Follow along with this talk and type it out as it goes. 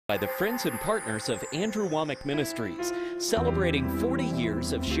by the friends and partners of Andrew Wommack Ministries, celebrating 40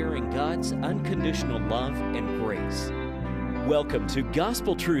 years of sharing God's unconditional love and grace. Welcome to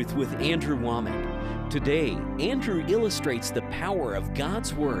Gospel Truth with Andrew Wommack. Today, Andrew illustrates the power of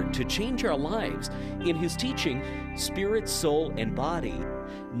God's Word to change our lives in his teaching, Spirit, Soul, and Body.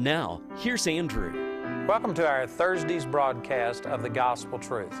 Now, here's Andrew. Welcome to our Thursday's broadcast of the Gospel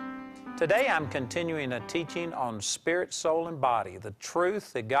Truth. Today I'm continuing a teaching on spirit, soul, and body, the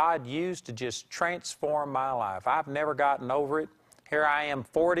truth that God used to just transform my life. I've never gotten over it. Here I am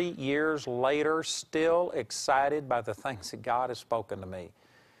 40 years later, still excited by the things that God has spoken to me.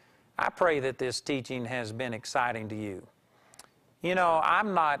 I pray that this teaching has been exciting to you. You know,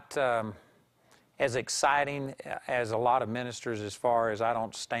 I'm not as exciting as a lot of ministers as far as I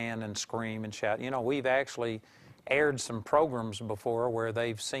don't stand and scream and shout. You know, we've actually aired some programs before where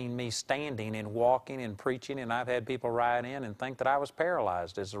they've seen me standing and walking and preaching, and I've had people write in and think that I was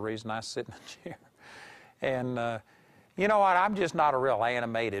paralyzed is the reason I sit in a chair. And you know what? I'm just not a real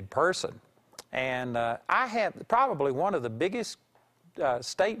animated person. And I have probably one of the biggest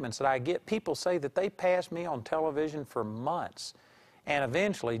statements that I get. People say that they passed me on television for months, and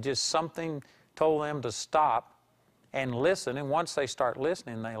eventually just something told them to stop and listen, and once they start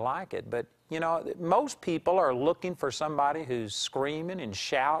listening, they like it. But you know, most people are looking for somebody who's screaming and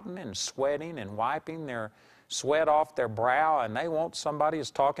shouting and sweating and wiping their sweat off their brow, and they want somebody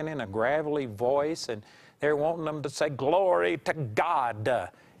who's talking in a gravelly voice, and they're wanting them to say, "Glory to God."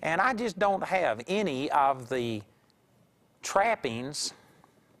 And I just don't have any of the trappings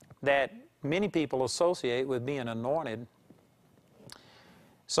that many people associate with being anointed.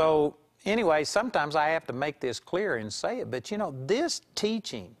 So anyway, sometimes I have to make this clear and say it, but you know, this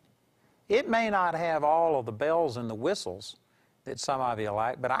teaching, it may not have all of the bells and the whistles that some of you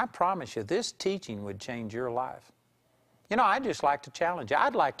like, but I promise you this teaching would change your life. You know, I'd just like to challenge you.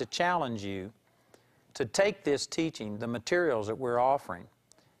 I'd like to challenge you to take this teaching, the materials that we're offering,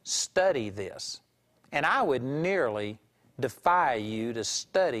 study this. And I would nearly defy you to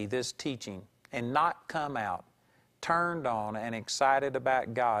study this teaching and not come out turned on and excited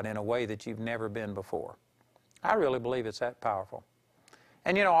about God in a way that you've never been before. I really believe it's that powerful.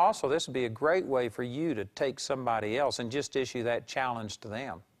 And you know, also, this would be a great way for you to take somebody else and just issue that challenge to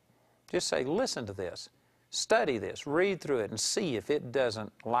them. Just say, listen to this, study this, read through it, and see if it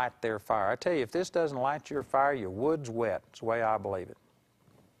doesn't light their fire. I tell you, if this doesn't light your fire, your wood's wet. It's the way I believe it.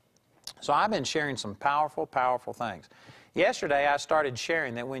 So I've been sharing some powerful, powerful things. Yesterday, I started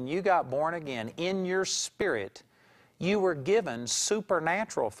sharing that when you got born again, in your spirit, you were given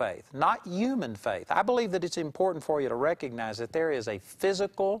supernatural faith, not human faith. I believe that it's important for you to recognize that there is a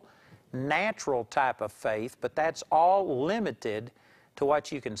physical, natural type of faith, but that's all limited to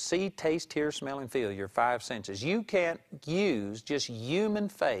what you can see, taste, hear, smell, and feel, your five senses. You can't use just human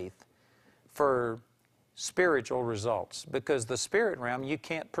faith for spiritual results because the spirit realm you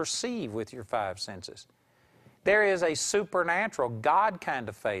can't perceive with your five senses. There is a supernatural God kind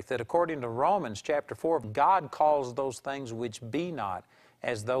of faith that according to Romans chapter 4, God calls those things which be not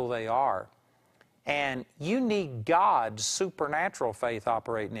as though they are. And you need God's supernatural faith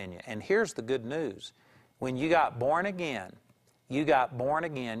operating in you. And here's the good news. When you got born again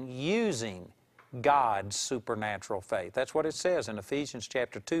using God's supernatural faith. That's what it says in Ephesians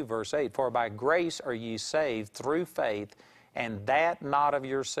chapter 2, verse 8. For by grace are ye saved through faith, and that not of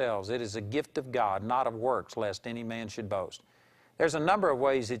yourselves. It is a gift of God, not of works, lest any man should boast. There's a number of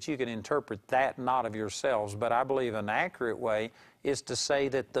ways that you can interpret that not of yourselves, but I believe an accurate way is to say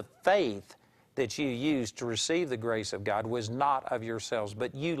that the faith that you used to receive the grace of God was not of yourselves,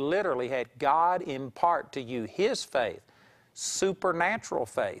 but you literally had God impart to you His faith, supernatural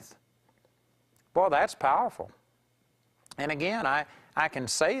faith. Boy, that's powerful. And again, I can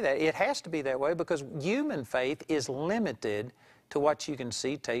say that it has to be that way because human faith is limited to what you can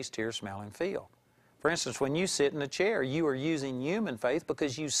see, taste, hear, smell, and feel. For instance, when you sit in a chair, you are using human faith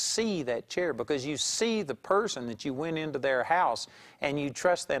because you see that chair, because you see the person that you went into their house and you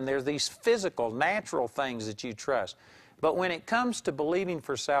trust them. There's these physical, natural things that you trust. But when it comes to believing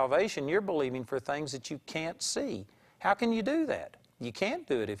for salvation, you're believing for things that you can't see. How can you do that? You can't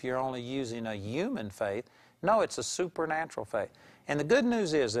do it if you're only using a human faith. No, it's a supernatural faith. And the good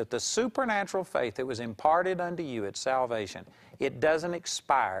news is that the supernatural faith that was imparted unto you at salvation, it doesn't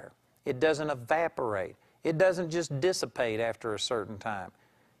expire. It doesn't evaporate. It doesn't just dissipate after a certain time.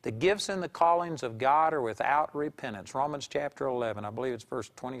 The gifts and the callings of God are without repentance. Romans chapter 11, I believe it's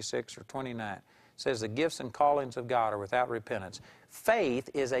verse 26 or 29, says the gifts and callings of God are without repentance. Faith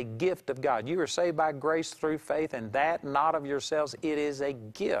is a gift of God. You are saved by grace through faith, and that not of yourselves. It is a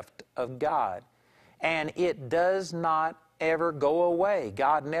gift of God. And it does not ever go away.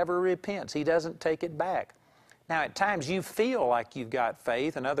 God never repents. He doesn't take it back. Now, at times you feel like you've got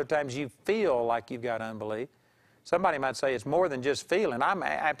faith, and other times you feel like you've got unbelief. Somebody might say it's more than just feeling. I'm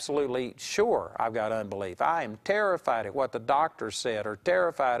absolutely sure I've got unbelief. I am terrified at what the doctor said, or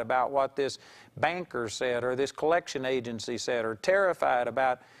terrified about what this banker said, or this collection agency said, or terrified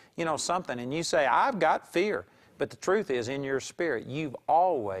about, something. And you say, I've got fear. But the truth is, in your spirit, you've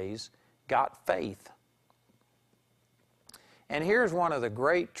always got faith. And here's one of the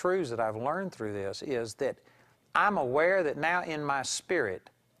great truths that I've learned through this, is that I'm aware that now in my spirit,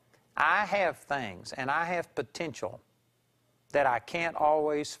 I have things and I have potential that I can't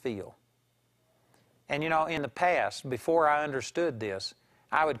always feel. And in the past, before I understood this,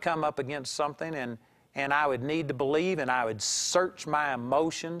 I would come up against something and I would need to believe, and I would search my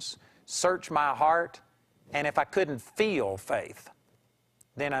emotions, search my heart, and if I couldn't feel faith,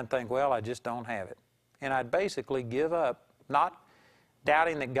 then I'd think, well, I just don't have it. And I'd basically give up, not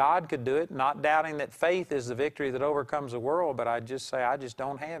doubting that God could do it, not doubting that faith is the victory that overcomes the world, but I'd just say, I just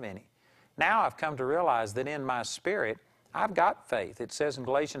don't have any. Now I've come to realize that in my spirit, I've got faith. It says in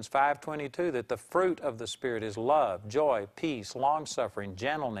Galatians 5:22 that the fruit of the Spirit is love, joy, peace, long-suffering,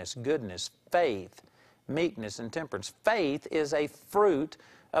 gentleness, goodness, faith, meekness, and temperance. Faith is a fruit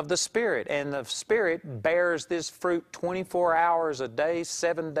of the Spirit, and the Spirit bears this fruit 24 hours a day,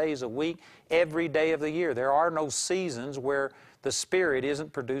 7 days a week, every day of the year. There are no seasons where the Spirit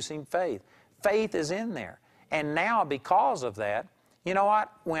isn't producing faith. Faith is in there. And now because of that, you know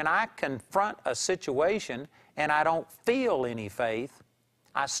what? When I confront a situation and I don't feel any faith,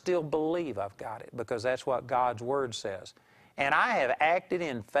 I still believe I've got it, because that's what God's Word says. And I have acted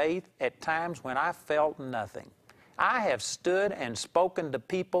in faith at times when I felt nothing. I have stood and spoken to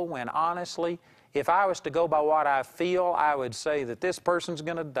people when honestly, if I was to go by what I feel, I would say that this person's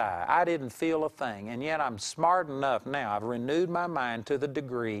going to die. I didn't feel a thing, and yet I'm smart enough now. I've renewed my mind to the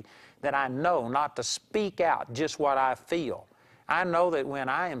degree that I know not to speak out just what I feel. I know that when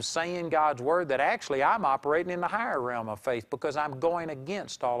I am saying God's Word, that actually I'm operating in the higher realm of faith, because I'm going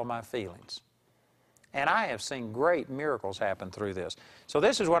against all of my feelings. And I have seen great miracles happen through this. So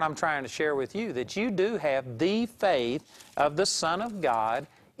this is what I'm trying to share with you, that you do have the faith of the Son of God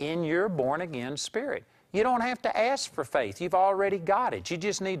in your born-again spirit. You don't have to ask for faith. You've already got it. You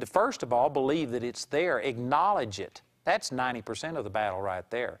just need to, first of all, believe that it's there. Acknowledge it. That's 90% of the battle right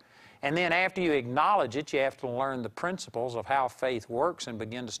there. And then after you acknowledge it, you have to learn the principles of how faith works and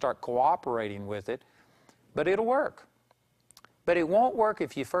begin to start cooperating with it. But it'll work. But it won't work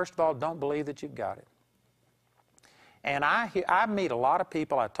if you, first of all, don't believe that you've got it. And I meet a lot of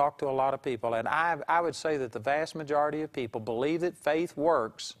people, I talk to a lot of people, and I would say that the vast majority of people believe that faith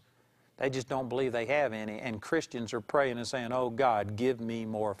works. They just don't believe they have any. And Christians are praying and saying, oh God, give me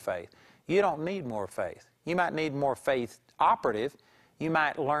more faith. You don't need more faith. You might need more faith operative. You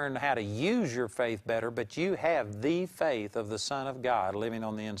might learn how to use your faith better, but you have the faith of the Son of God living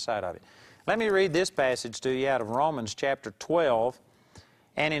on the inside of it. Let me read this passage to you out of Romans chapter 12,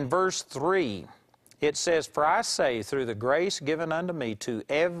 and in verse 3, it says, For I say, through the grace given unto me, to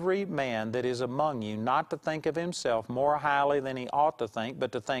every man that is among you, not to think of himself more highly than he ought to think,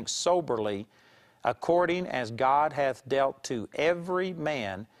 but to think soberly, according as God hath dealt to every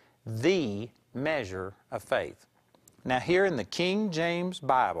man the measure of faith. Now here in the King James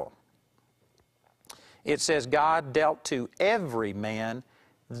Bible, it says God dealt to every man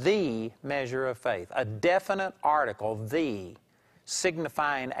the measure of faith. A definite article, the,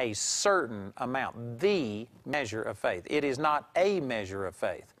 signifying a certain amount, the measure of faith. It is not a measure of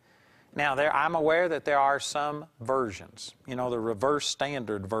faith. Now, I'm aware that there are some versions, the reverse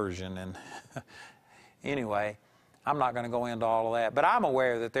standard version, and anyway, I'm not going to go into all of that, but I'm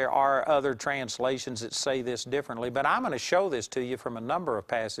aware that there are other translations that say this differently, but I'm going to show this to you from a number of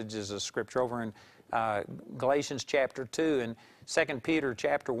passages of Scripture over in Galatians chapter 2 and 2 Peter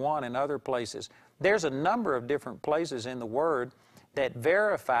chapter 1 and other places. There's a number of different places in the Word that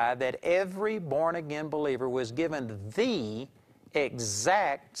verify that every born-again believer was given the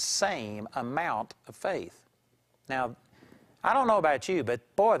exact same amount of faith. Now, I don't know about you, but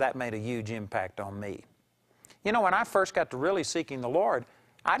boy, that made a huge impact on me. When I first got to really seeking the Lord,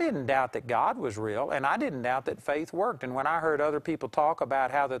 I didn't doubt that God was real, and I didn't doubt that faith worked. And when I heard other people talk about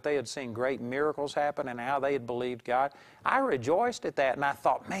how that they had seen great miracles happen and how they had believed God, I rejoiced at that, and I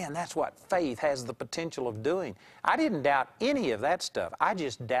thought, man, that's what faith has the potential of doing. I didn't doubt any of that stuff. I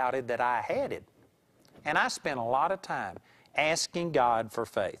just doubted that I had it. And I spent a lot of time asking God for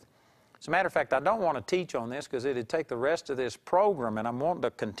faith. As a matter of fact, I don't want to teach on this because it would take the rest of this program, and I'm wanting to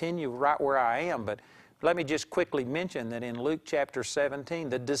continue right where I am, but Let me just quickly mention that in Luke chapter 17,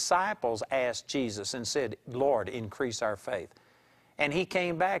 the disciples asked Jesus and said, Lord, increase our faith. And He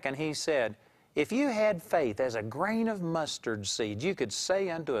came back and He said, if you had faith as a grain of mustard seed, you could say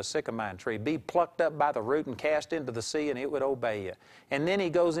unto a sycamore tree, be plucked up by the root and cast into the sea, and it would obey you. And then He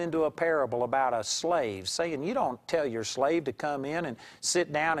goes into a parable about a slave, saying, you don't tell your slave to come in and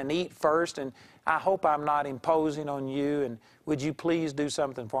sit down and eat first, and I hope I'm not imposing on you, and would you please do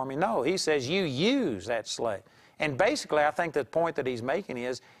something for me? No, He says you use that slave. And basically, I think the point that He's making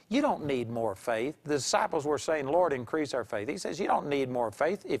is, you don't need more faith. The disciples were saying, Lord, increase our faith. He says, you don't need more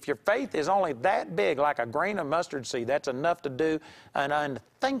faith. If your faith is only that big, like a grain of mustard seed, that's enough to do an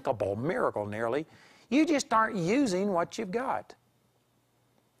unthinkable miracle nearly. You just aren't using what you've got.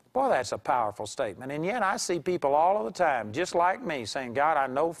 Boy, that's a powerful statement. And yet I see people all of the time, just like me, saying, God, I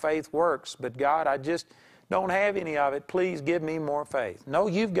know faith works, but God, I just don't have any of it. Please give me more faith. No,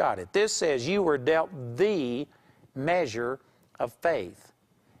 you've got it. This says you were dealt the measure of faith.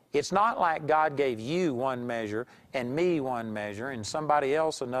 It's not like God gave you one measure and me one measure and somebody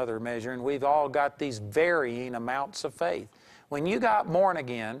else another measure, and we've all got these varying amounts of faith. When you got born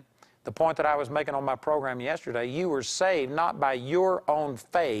again, the point that I was making on my program yesterday, you were saved not by your own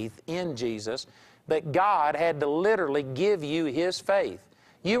faith in Jesus, but God had to literally give you His faith.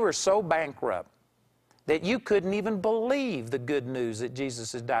 You were so bankrupt that you couldn't even believe the good news that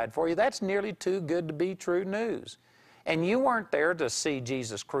Jesus has died for you. That's nearly too good to be true news. And you weren't there to see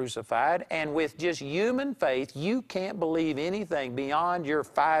Jesus crucified, and with just human faith, you can't believe anything beyond your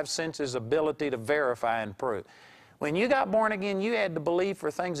five senses' ability to verify and prove. When you got born again, you had to believe for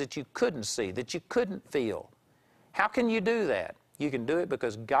things that you couldn't see, that you couldn't feel. How can you do that? You can do it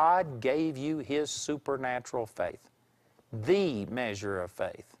because God gave you His supernatural faith, the measure of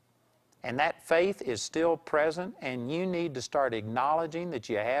faith. And that faith is still present, and you need to start acknowledging that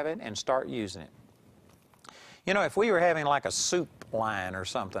you have it and start using it. You know, if we were having like a soup line or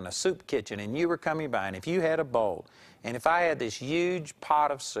something, a soup kitchen, and you were coming by, and if you had a bowl, and if I had this huge pot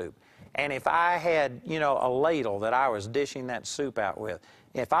of soup, and if I had, you know, a ladle that I was dishing that soup out with,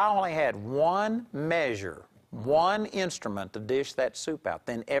 if I only had one measure, one instrument to dish that soup out,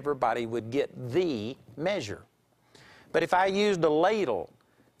 then everybody would get the measure. But if I used a ladle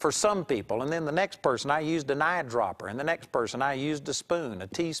for some people, and then the next person I used an eyedropper, and the next person I used a spoon, a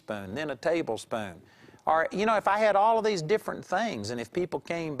teaspoon, then a tablespoon. Or, you know, if I had all of these different things, and if people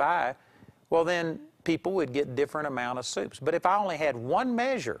came by, well, then people would get different amount of soups. But if I only had one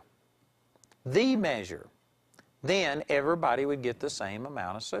measure, the measure, then everybody would get the same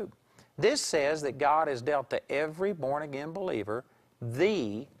amount of soup. This says that God has dealt to every born-again believer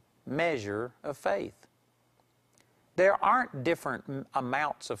the measure of faith. There aren't different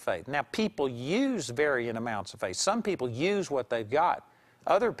amounts of faith. Now, people use varying amounts of faith. Some people use what they've got.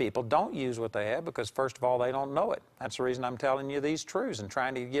 Other people don't use what they have because, first of all, they don't know it. That's the reason I'm telling you these truths and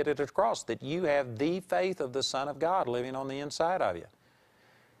trying to get it across, that you have the faith of the Son of God living on the inside of you.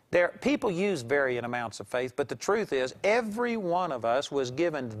 People use varying amounts of faith, but the truth is every one of us was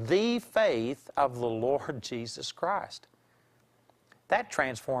given the faith of the Lord Jesus Christ. That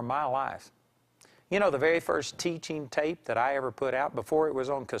transformed my life. You know, the very first teaching tape that I ever put out, before it was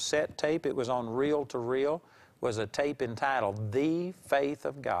on cassette tape, it was on reel-to-reel, was a tape entitled The Faith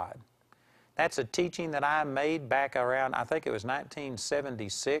of God. That's a teaching that I made back around, I think it was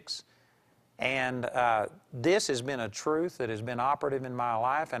 1976. And this has been a truth that has been operative in my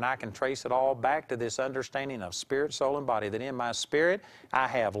life, and I can trace it all back to this understanding of spirit, soul, and body, that in my spirit I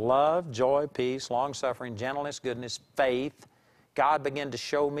have love, joy, peace, long-suffering, gentleness, goodness, faith. God began to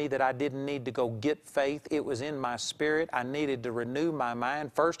show me that I didn't need to go get faith. It was in my spirit. I needed to renew my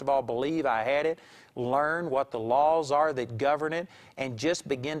mind. First of all, believe I had it, learn what the laws are that govern it, and just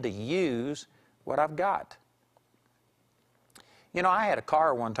begin to use what I've got. You know, I had a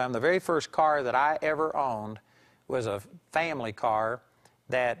car one time. The very first car that I ever owned was a family car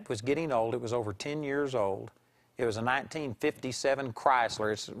that was getting old. It was over 10 years old. It was a 1957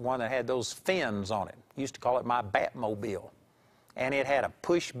 Chrysler. It's one that had those fins on it. Used to call it my Batmobile. And it had a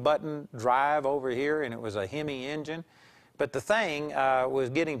push-button drive over here, and it was a Hemi engine. But the thing was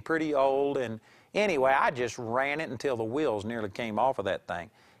getting pretty old, and anyway, I just ran it until the wheels nearly came off of that thing.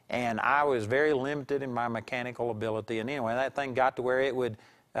 And I was very limited in my mechanical ability. And anyway, that thing got to where it would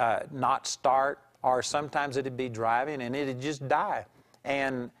not start, or sometimes it'd be driving, and it'd just die.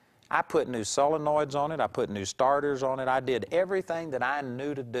 And I put new solenoids on it. I put new starters on it. I did everything that I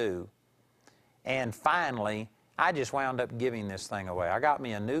knew to do. And finally, I just wound up giving this thing away. I got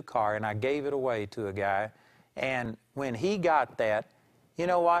me a new car, and I gave it away to a guy. And when he got that, you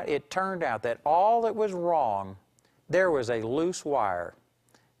know what? It turned out that all that was wrong, there was a loose wire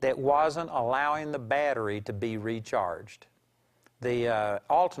that wasn't allowing the battery to be recharged. The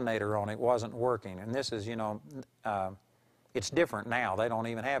alternator on it wasn't working. And this is, it's different now. They don't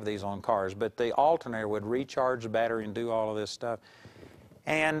even have these on cars. But the alternator would recharge the battery and do all of this stuff.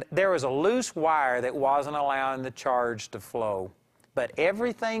 And there was a loose wire that wasn't allowing the charge to flow. But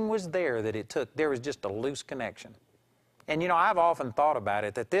everything was there that it took. There was just a loose connection. And I've often thought about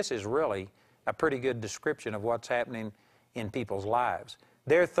it, that this is really a pretty good description of what's happening in people's lives.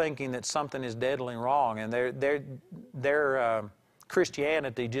 They're thinking that something is deadly wrong, and their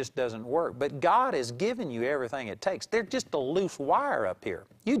Christianity just doesn't work. But God has given you everything it takes. There's just a loose wire up here.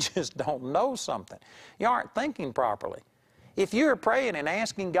 You just don't know something. You aren't thinking properly. If you're praying and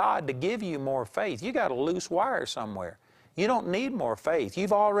asking God to give you more faith, you got a loose wire somewhere. You don't need more faith.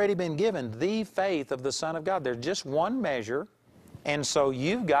 You've already been given the faith of the Son of God. There's just one measure, and so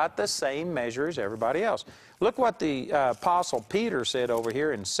you've got the same measure as everybody else. Look what the Apostle Peter said over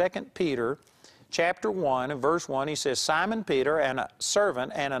here in 2 Peter chapter 1 and verse 1. He says, Simon Peter, a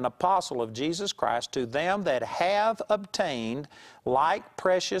servant and an apostle of Jesus Christ, to them that have obtained like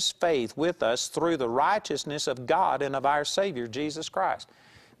precious faith with us through the righteousness of God and of our Savior Jesus Christ.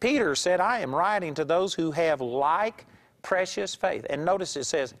 Peter said, I am writing to those who have like precious faith. And notice it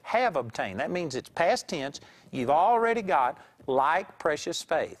says, have obtained. That means it's past tense. You've already got like precious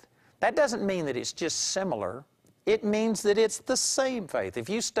faith. That doesn't mean that it's just similar. It means that it's the same faith. If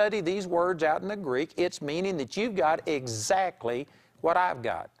you study these words out in the Greek, it's meaning that you've got exactly what I've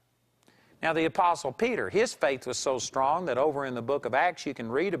got. Now, the Apostle Peter, his faith was so strong that over in the book of Acts, you can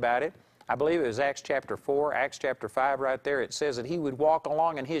read about it. I believe it was Acts chapter 4, Acts chapter 5 right there. It says that he would walk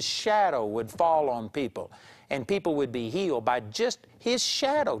along and his shadow would fall on people. And people would be healed by just his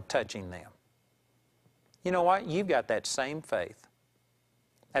shadow touching them. You know what? You've got that same faith.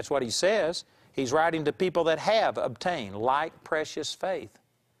 That's what he says. He's writing to people that have obtained like precious faith.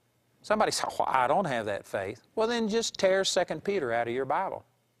 Somebody says, well, I don't have that faith. Well, then just tear 2 Peter out of your Bible.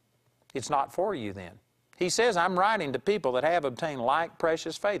 It's not for you then. He says, I'm writing to people that have obtained like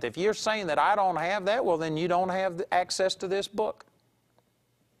precious faith. If you're saying that I don't have that, well, then you don't have access to this book.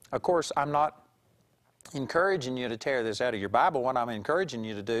 Of course, I'm not encouraging you to tear this out of your Bible. What I'm encouraging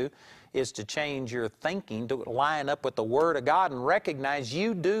you to do is to change your thinking to line up with the Word of God and recognize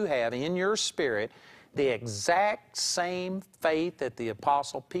you do have in your spirit the exact same faith that the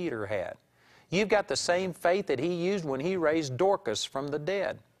Apostle Peter had. You've got the same faith that he used when he raised Dorcas from the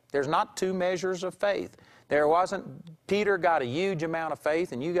dead. There's not two measures of faith. There wasn't, Peter got a huge amount of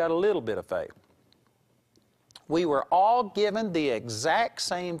faith and you got a little bit of faith. We were all given the exact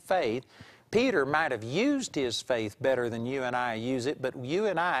same faith. Peter might have used his faith better than you and I use it, but you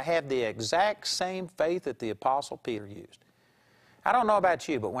and I have the exact same faith that the Apostle Peter used. I don't know about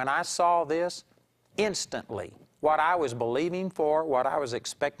you, but when I saw this, instantly, what I was believing for, what I was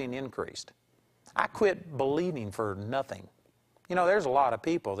expecting increased. I quit believing for nothing. There's a lot of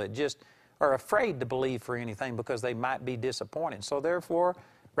people that just are afraid to believe for anything because they might be disappointed. So therefore,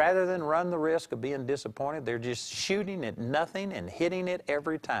 rather than run the risk of being disappointed, they're just shooting at nothing and hitting it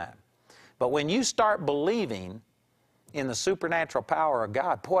every time. But when you start believing in the supernatural power of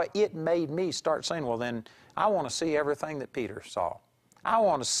God, boy, it made me start saying, well, then I want to see everything that Peter saw. I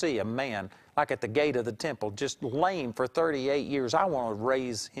want to see a man like at the gate of the temple, just lame for 38 years. I want to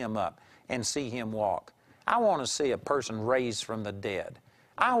raise him up and see him walk. I want to see a person raised from the dead.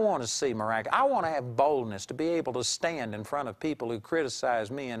 I want to see miraculous. I want to have boldness to be able to stand in front of people who criticize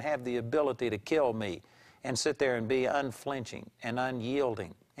me and have the ability to kill me and sit there and be unflinching and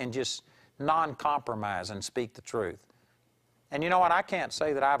unyielding and just non-compromise and speak the truth. And you know what? I can't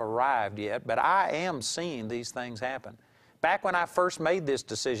say that I've arrived yet, but I am seeing these things happen. Back when I first made this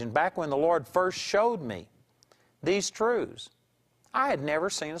decision, back when the Lord first showed me these truths, I had never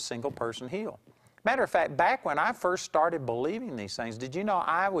seen a single person heal. Matter of fact, back when I first started believing these things, did you know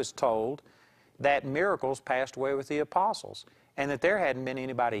I was told that miracles passed away with the apostles and that there hadn't been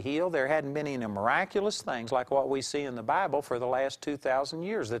anybody healed, there hadn't been any miraculous things like what we see in the Bible for the last 2,000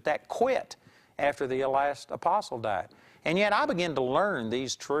 years, that quit after the last apostle died. And yet I began to learn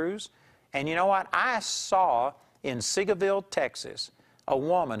these truths, and you know what? I saw in Seagoville, Texas, a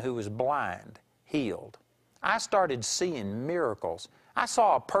woman who was blind, healed. I started seeing miracles. I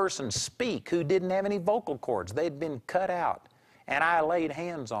saw a person speak who didn't have any vocal cords. They'd been cut out. And I laid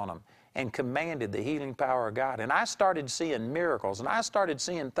hands on them and commanded the healing power of God. And I started seeing miracles. And I started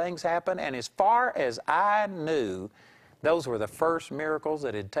seeing things happen. And as far as I knew, those were the first miracles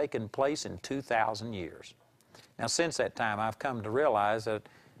that had taken place in 2,000 years. Now, since that time, I've come to realize that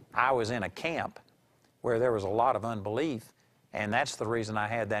I was in a camp where there was a lot of unbelief. And that's the reason I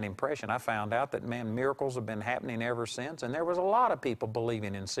had that impression. I found out that, man, miracles have been happening ever since, and there was a lot of people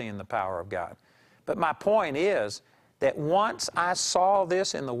believing and seeing the power of God. But my point is that once I saw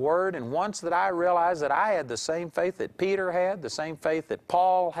this in the Word, and once that I realized that I had the same faith that Peter had, the same faith that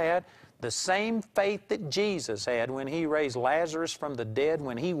Paul had, the same faith that Jesus had when He raised Lazarus from the dead,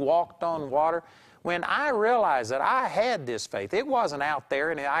 when He walked on water, when I realized that I had this faith, it wasn't out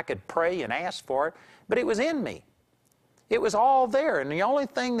there and I could pray and ask for it, but it was in me. It was all there, and the only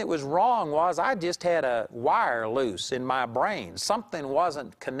thing that was wrong was I just had a wire loose in my brain. Something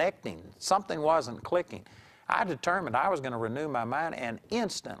wasn't connecting. Something wasn't clicking. I determined I was going to renew my mind, and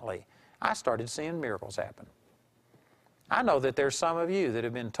instantly I started seeing miracles happen. I know that there's some of you that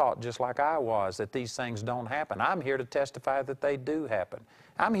have been taught just like I was that these things don't happen. I'm here to testify that they do happen.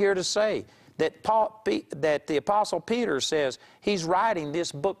 I'm here to say that the Apostle Peter says he's writing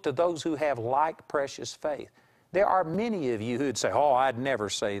this book to those who have like precious faith. There are many of you who'd say, oh, I'd never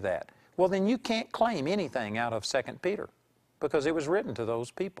say that. Well, then you can't claim anything out of 2 Peter because it was written to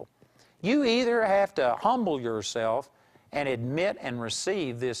those people. You either have to humble yourself and admit and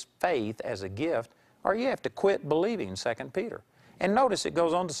receive this faith as a gift, or you have to quit believing 2 Peter. And notice it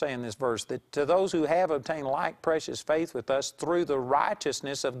goes on to say in this verse that to those who have obtained like precious faith with us through the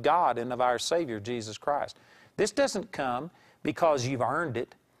righteousness of God and of our Savior Jesus Christ. This doesn't come because you've earned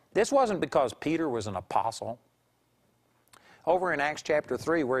it. This wasn't because Peter was an apostle. Over in Acts chapter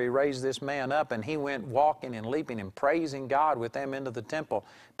 3, where he raised this man up and he went walking and leaping and praising God with them into the temple,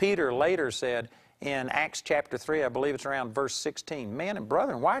 Peter later said in Acts chapter 3, I believe it's around verse 16, men and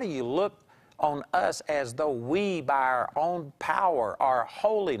brethren, why do you look on us as though we by our own power, our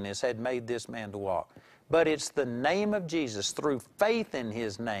holiness, had made this man to walk? But it's the name of Jesus, through faith in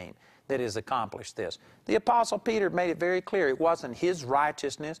His name, that has accomplished this. The Apostle Peter made it very clear it wasn't his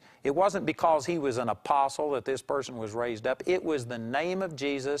righteousness. It wasn't because he was an apostle that this person was raised up. It was the name of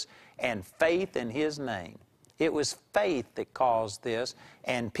Jesus and faith in His name. It was faith that caused this.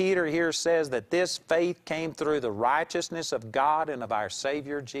 And Peter here says that this faith came through the righteousness of God and of our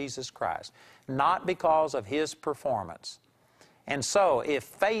Savior Jesus Christ, not because of his performance. And so, if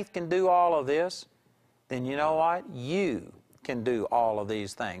faith can do all of this, then you know what? You can do all of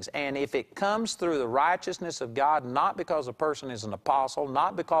these things. And if it comes through the righteousness of God, not because a person is an apostle,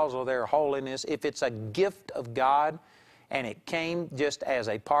 not because of their holiness, if it's a gift of God and it came just as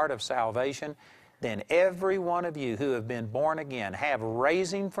a part of salvation, then every one of you who have been born again have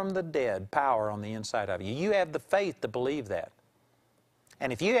raising from the dead power on the inside of you. You have the faith to believe that.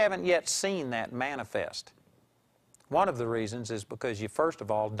 And if you haven't yet seen that manifest, one of the reasons is because you, first of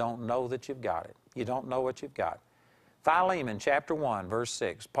all, don't know that you've got it. You don't know what you've got. Philemon chapter 1, verse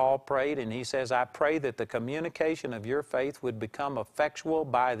 6, Paul prayed and he says, I pray that the communication of your faith would become effectual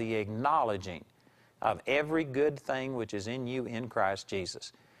by the acknowledging of every good thing which is in you in Christ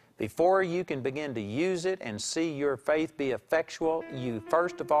Jesus. Before you can begin to use it and see your faith be effectual, you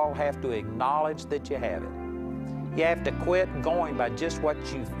first of all have to acknowledge that you have it. You have to quit going by just what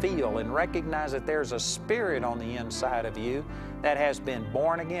you feel and recognize that there's a spirit on the inside of you that has been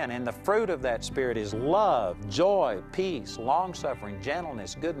born again. And the fruit of that spirit is love, joy, peace, long-suffering,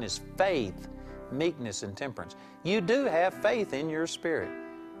 gentleness, goodness, faith, meekness, and temperance. You do have faith in your spirit.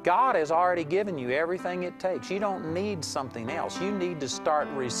 God has already given you everything it takes. You don't need something else. You need to start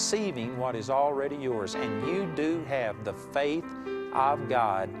receiving what is already yours. And you do have the faith of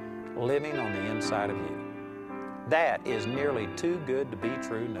God living on the inside of you. That is nearly too good to be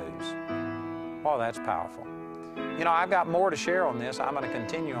true news. Oh, that's powerful. You know, I've got more to share on this. I'm going to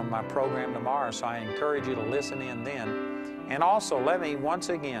continue on my program tomorrow, so I encourage you to listen in then. And also, let me once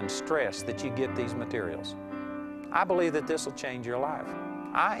again stress that you get these materials. I believe that this will change your life.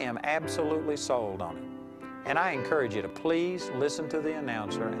 I am absolutely sold on it. And I encourage you to please listen to the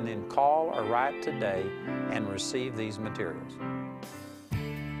announcer and then call or write today and receive these materials.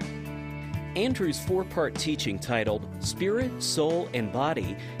 Andrew's 4-part teaching titled Spirit, Soul, and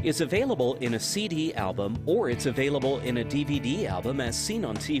Body is available in a CD album, or it's available in a DVD album as seen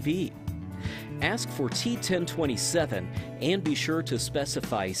on TV. Ask for T1027 and be sure to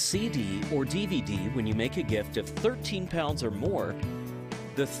specify CD or DVD when you make a gift of 13 pounds or more.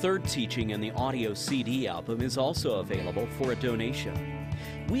 The third teaching in the audio CD album is also available for a donation.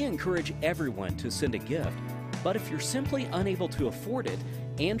 We encourage everyone to send a gift, but if you're simply unable to afford it,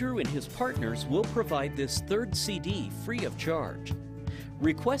 Andrew and his partners will provide this third CD free of charge.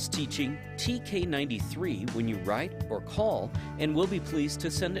 Request teaching TK93 when you write or call, and we'll be pleased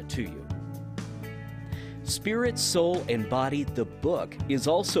to send it to you. Spirit, Soul, and Body, the book, is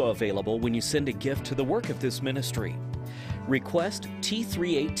also available when you send a gift to the work of this ministry. Request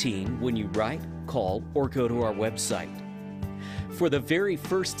T318 when you write, call, or go to our website. For the very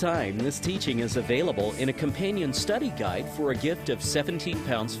first time, this teaching is available in a companion study guide for a gift of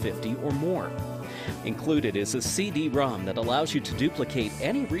 £17.50 or more. Included is a CD-ROM that allows you to duplicate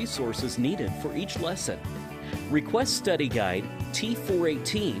any resources needed for each lesson. Request Study Guide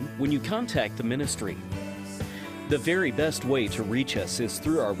T418 when you contact the ministry. The very best way to reach us is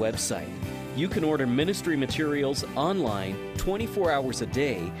through our website. You can order ministry materials online 24 hours a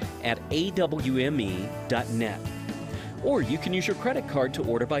day at awme.net. Or you can use your credit card to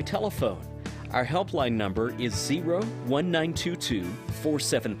order by telephone. Our helpline number is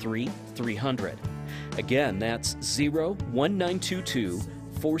 01922-473-300. Again, that's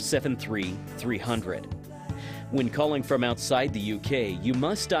 01922-473-300. When calling from outside the UK, you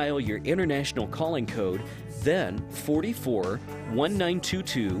must dial your international calling code, then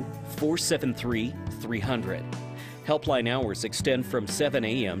 44-1922-473-300. Helpline hours extend from 7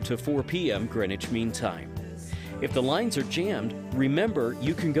 a.m. to 4 p.m. Greenwich Mean Time. If the lines are jammed, remember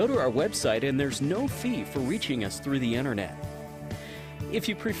you can go to our website and there's no fee for reaching us through the internet. If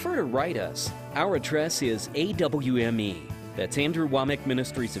you prefer to write us, our address is AWME. That's Andrew Wommack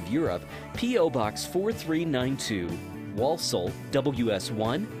Ministries of Europe, P.O. Box 4392, Walsall,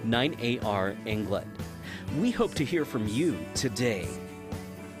 WS1 9AR, England. We hope to hear from you today.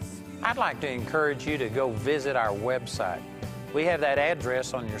 I'd like to encourage you to go visit our website. We have that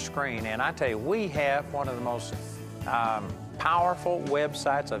address on your screen, and I tell you, we have one of the most powerful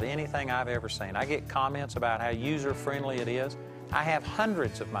websites of anything I've ever seen. I get comments about how user-friendly it is. I have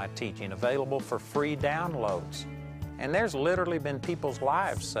hundreds of my teaching available for free downloads. And there's literally been people's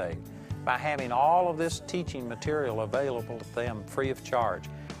lives saved by having all of this teaching material available to them free of charge.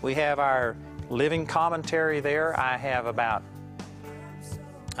 We have our living commentary there. I have about,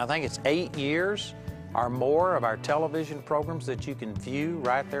 I think it's 8 years or more of our television programs that you can view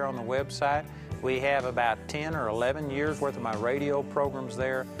right there on the website. We have about 10 or 11 years worth of my radio programs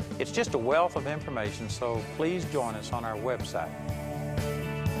there. It's just a wealth of information, so please join us on our website.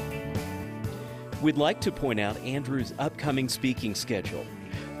 We'd like to point out Andrew's upcoming speaking schedule.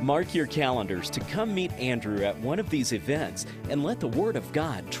 Mark your calendars to come meet Andrew at one of these events and let the Word of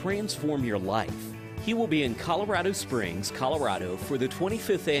God transform your life. He will be in Colorado Springs, Colorado for the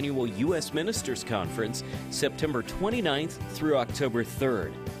 25th Annual U.S. Ministers Conference, September 29th through October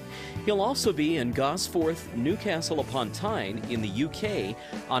 3rd. He'll also be in Gosforth, Newcastle upon Tyne in the UK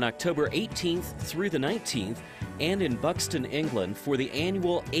on October 18th through the 19th, and in Buxton, England for the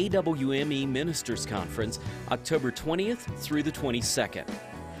annual AWME Ministers Conference, October 20th through the 22nd.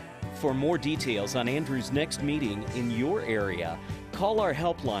 For more details on Andrew's next meeting in your area, call our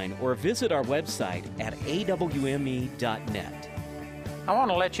helpline or visit our website at awme.net. I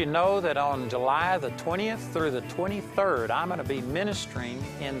want to let you know that on July the 20th through the 23rd, I'm going to be ministering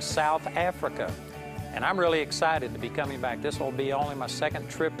in South Africa. And I'm really excited to be coming back. This will be only my second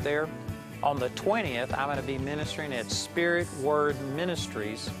trip there. On the 20th, I'm going to be ministering at Spirit Word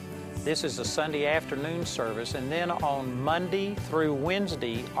Ministries. This is a Sunday afternoon service. And then on Monday through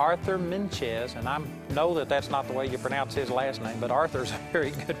Wednesday, Arthur Minchez, and I know that that's not the way you pronounce his last name, but Arthur's a very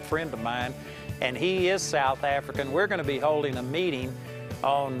good friend of mine, and he is South African. We're going to be holding a meeting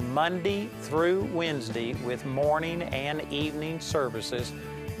on Monday through Wednesday with morning and evening services.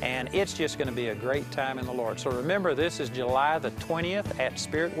 And it's just going to be a great time in the Lord. So remember, this is July the 20th at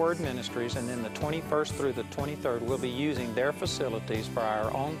Spirit Word Ministries, and then the 21st through the 23rd, we'll be using their facilities for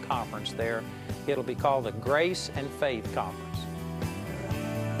our own conference there. It'll be called the Grace and Faith Conference.